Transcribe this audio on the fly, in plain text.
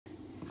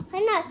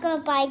I'm not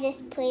gonna buy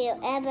this Play-doh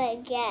ever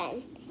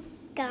again.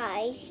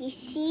 Guys, you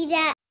see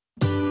that?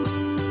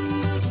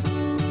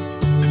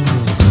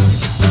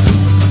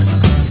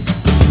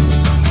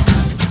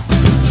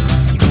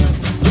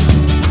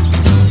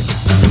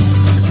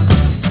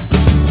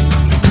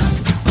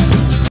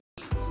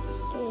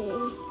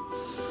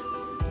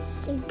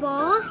 Some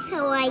ball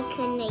so I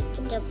can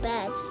make the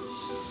bed.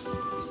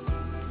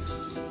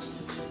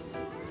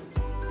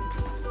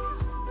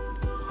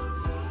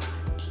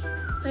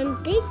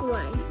 One big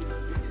one.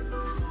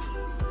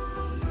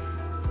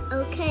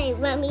 Okay,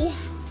 let me.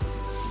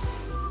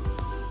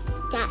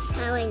 That's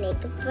how I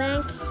make a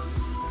blanket.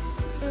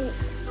 And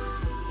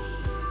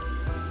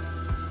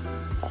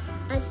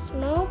a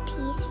small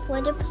piece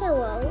for the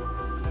pillow.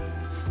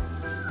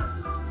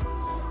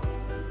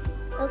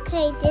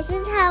 Okay, this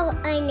is how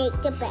I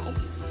make the bed.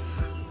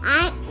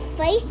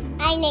 First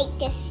I make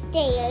the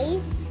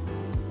stairs.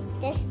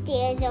 The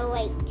stairs are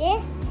like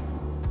this.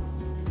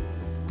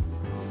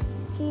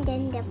 And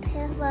then the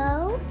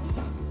pillow.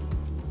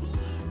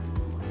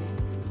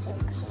 So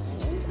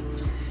kind.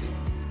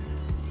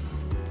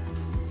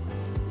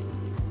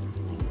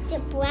 The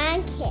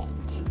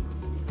blanket.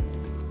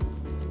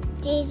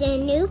 There's a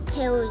new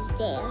pillows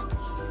there.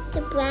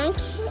 The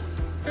blanket,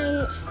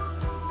 and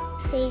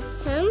save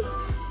some.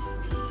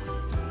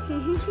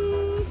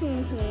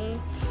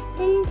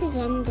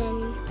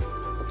 Then.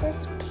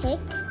 Just pick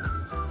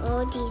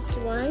all these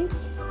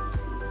ones.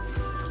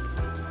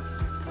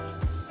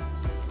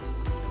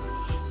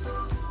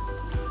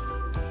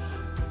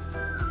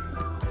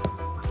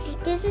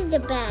 This is the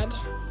bed.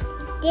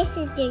 This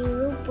is the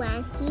new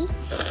blankie.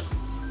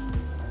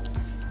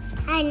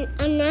 And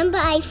remember,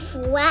 I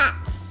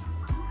flats.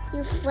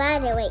 You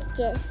flat it like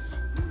this.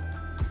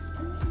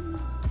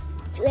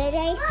 Did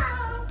I?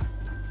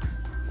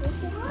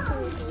 This is the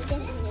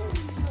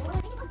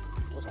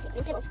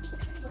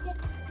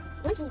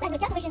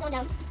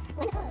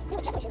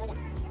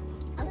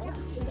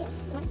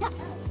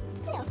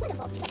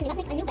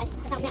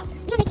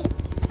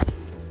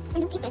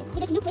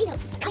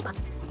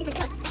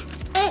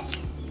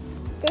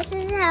This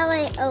is how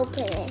I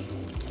open it.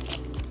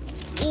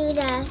 You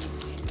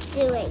just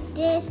do like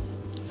this,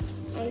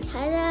 and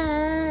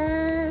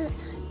ta-da!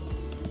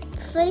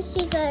 First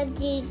you gotta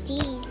do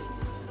these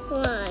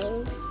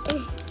lines.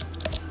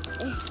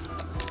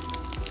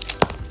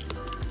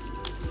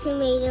 You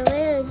made a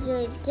little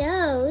with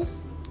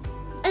those.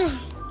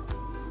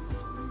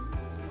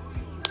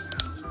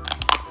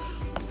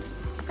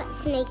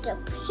 Let's make a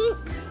pink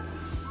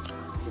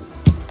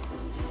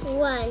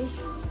one.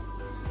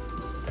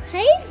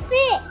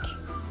 Perfect!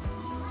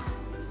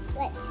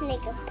 Let's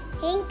make a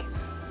pink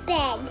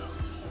bed.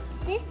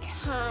 This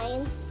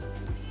time,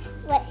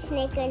 let's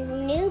make a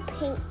new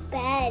pink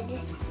bed.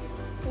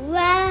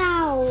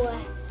 Wow!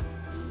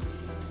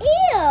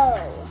 Ew!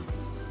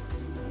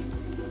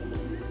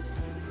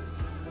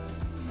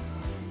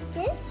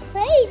 This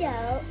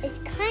Play-doh is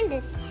kind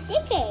of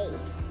sticky.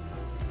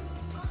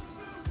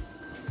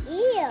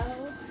 Ew.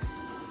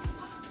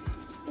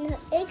 No,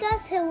 it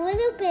got a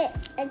little bit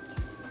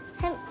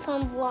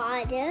from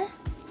water.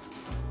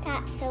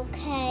 That's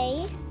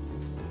okay.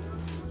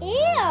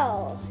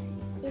 Ew.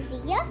 It's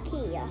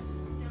yucky.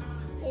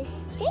 It's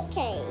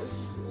sticky.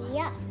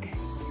 Yuck.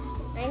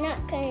 I'm not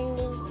going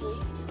to use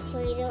this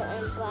Play-doh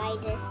and buy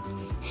this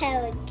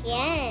hell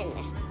again.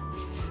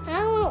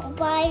 I won't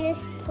buy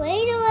this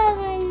Play-doh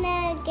ever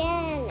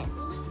again.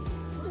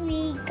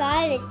 We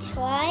gotta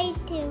try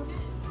to.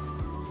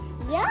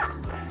 Yuck.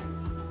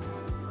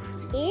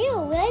 Ew,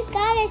 we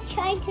gotta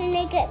try to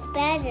make it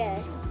better.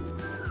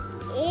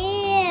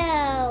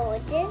 Ew,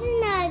 this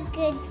is not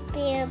good,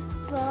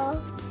 people.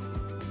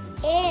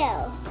 Ew.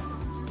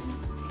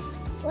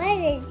 What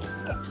is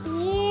that?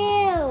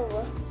 Ew.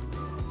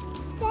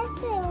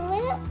 That's a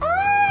little.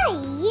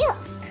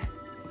 Yuck.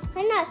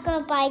 I'm not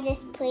gonna buy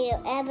this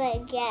Play-doh ever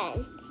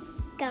again.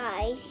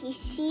 Guys, you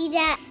see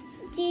that?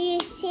 Do you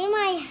see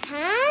my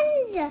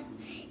hands?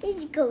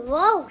 It's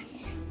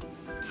gross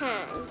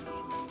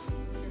hands.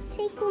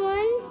 Take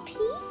one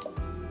peek.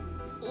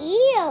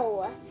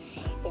 Ew.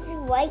 It's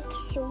like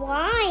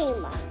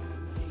slime.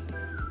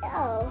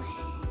 Oh,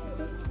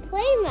 it's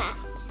play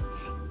maps.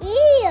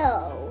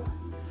 Ew.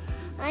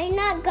 I'm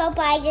not gonna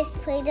buy this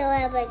Play-doh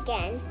ever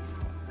again.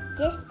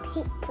 This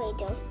pink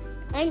Play-doh.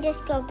 I'm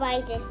just gonna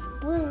buy this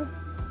blue,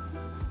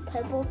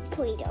 purple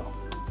Play-doh.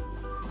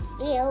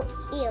 Ew,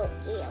 ew,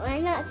 ew.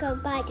 I'm not gonna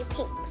buy the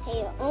pink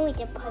Play-doh, only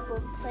the purple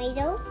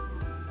Play-doh.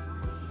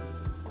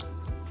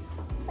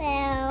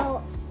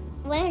 Well,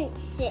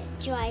 once it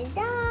dries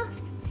off,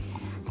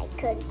 I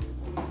could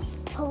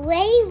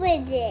play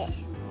with it.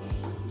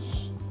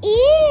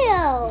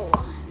 Ew!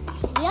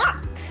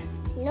 Yuck!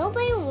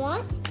 Nobody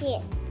wants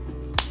this.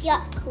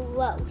 Yuck,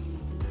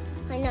 gross.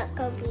 I'm not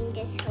gonna bring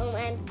this home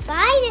and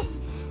buy this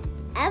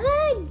ever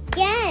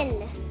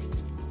again.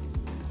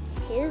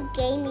 Who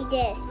gave me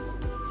this?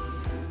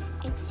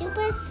 I'm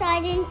super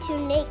excited to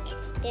make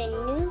the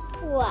new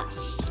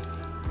plush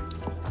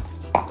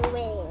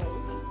squid.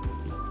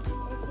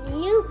 This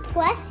new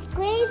plush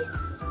squid.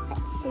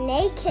 Let's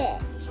snake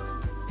it.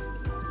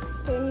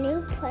 The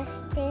new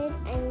plush did,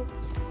 and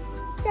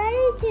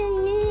started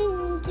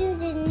to do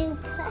the new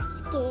plush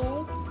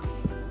scared.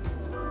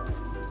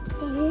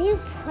 The new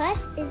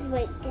plush is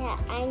right there.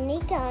 I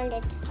need it on the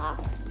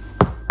top.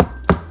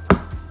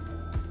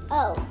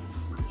 Oh,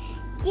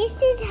 this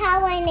is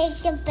how I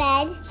make the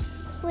bed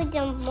with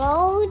the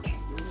mold.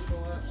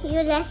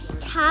 You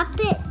just tap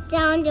it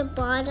down the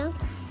bottom.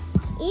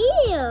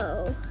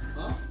 Ew.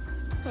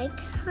 I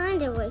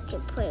kind of like to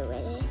play with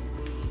it.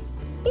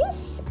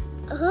 This,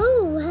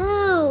 oh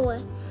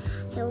wow.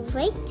 I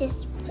like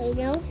this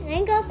Play-doh.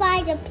 I'm gonna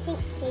buy the pink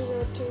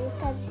Play-doh too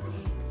because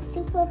it's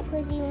super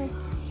pretty.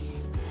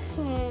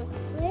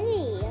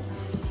 Pretty.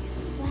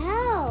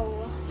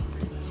 Wow.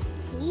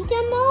 Need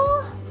them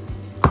all?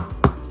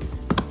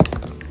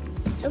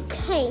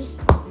 Okay.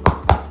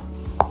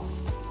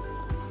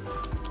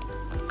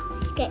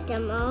 Let's get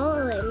them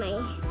all in my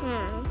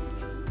hand.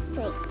 It's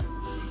like,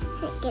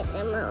 I get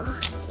them all.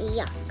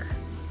 Yuck.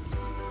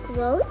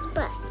 Gross,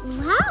 but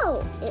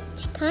wow,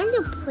 it's kind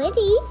of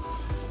pretty.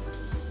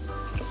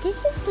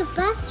 This is the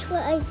best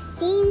what I've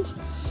seen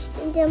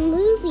in the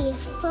movie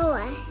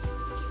before.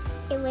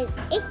 It was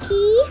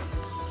icky.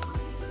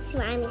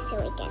 Slimy, so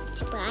it gets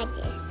to buy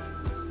this.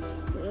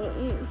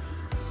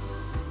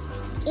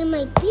 In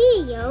my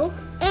video,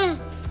 I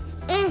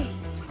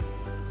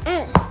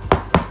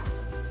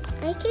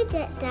could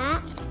get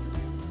that.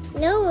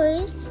 No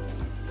worries.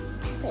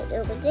 Like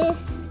over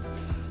this.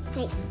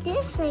 Like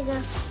this, I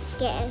go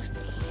get it.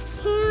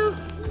 Here.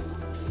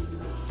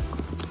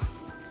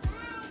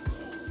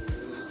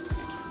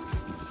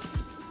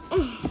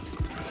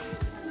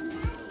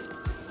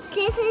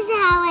 This is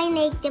how I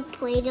make the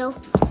Play-doh.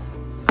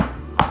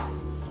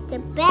 The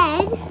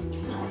bed.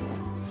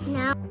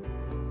 Now.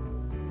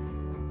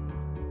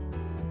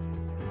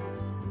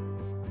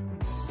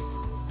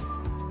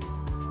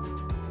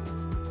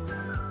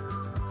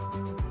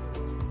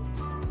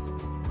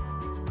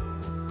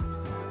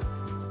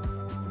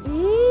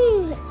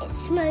 It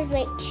smells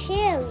like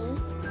cherry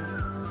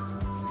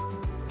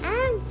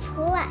and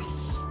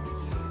plush.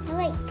 I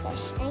like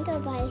plush. I'm gonna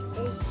buy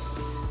this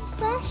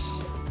plush.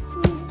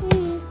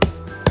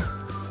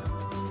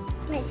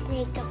 Let's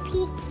make a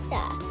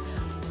pizza.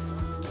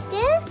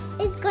 This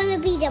is gonna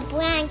be the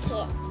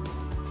blanket.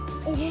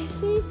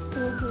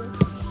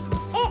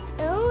 It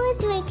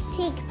almost looks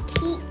like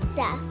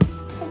pizza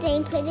because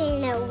I put it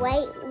in a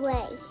right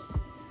way.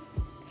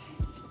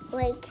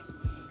 Like,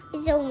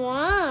 it's a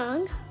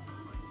wrong.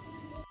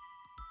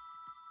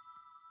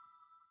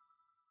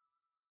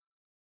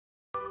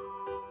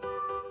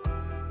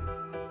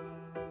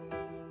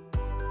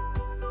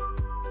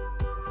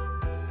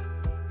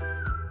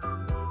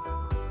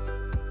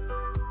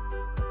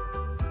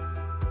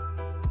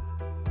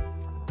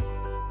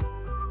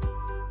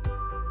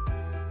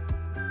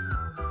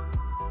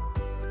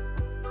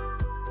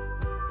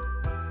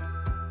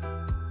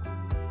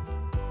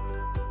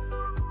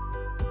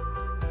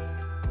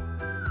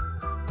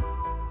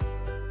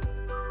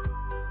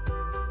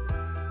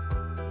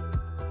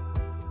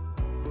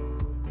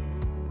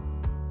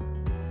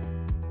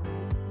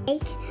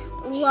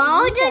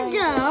 Roll the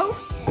dough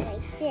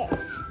like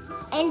this,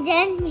 and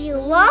then you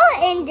roll,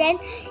 and then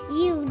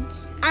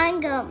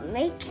I'm gonna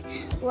make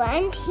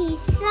one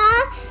pizza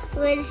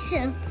with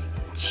some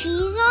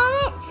cheese on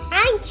it.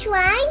 I'm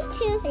trying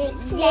to make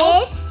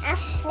this,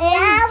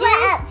 and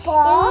then it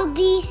will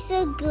be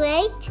so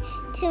great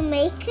to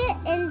make it.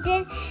 And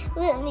then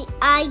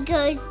I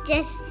go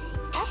just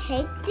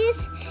take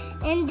this,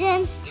 and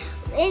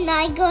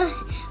I go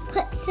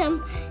put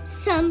some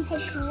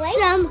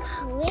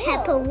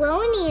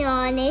pepperoni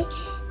on it.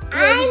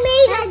 I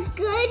made a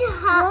good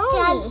hot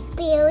dog,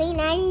 Billy,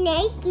 and I'm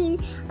making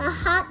a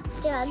hot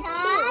dog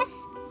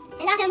sauce.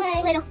 And some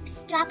little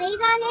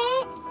strawberries on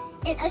it,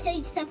 and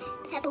also some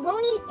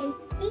pepperoni and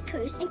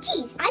pickles and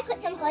cheese. I put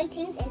some hard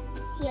things in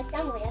here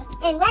somewhere.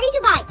 And ready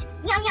to bite.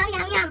 Yum, yum,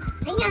 yum, yum.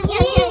 Yum, yum,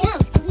 yum, yum.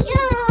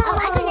 Oh,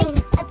 I can make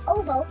an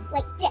oval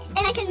like this.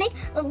 And I can make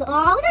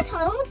all the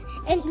tones.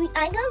 And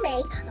I'm going to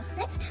make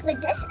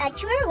with this. I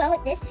chew around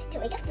with this to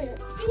make a fruit.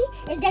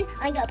 And then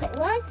I'm going to put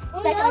one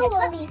special on the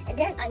top. And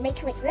then I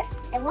make it like this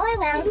and roll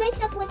around. This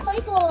makes up with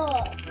paper.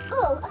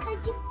 Oh, okay.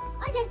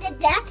 I just did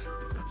that.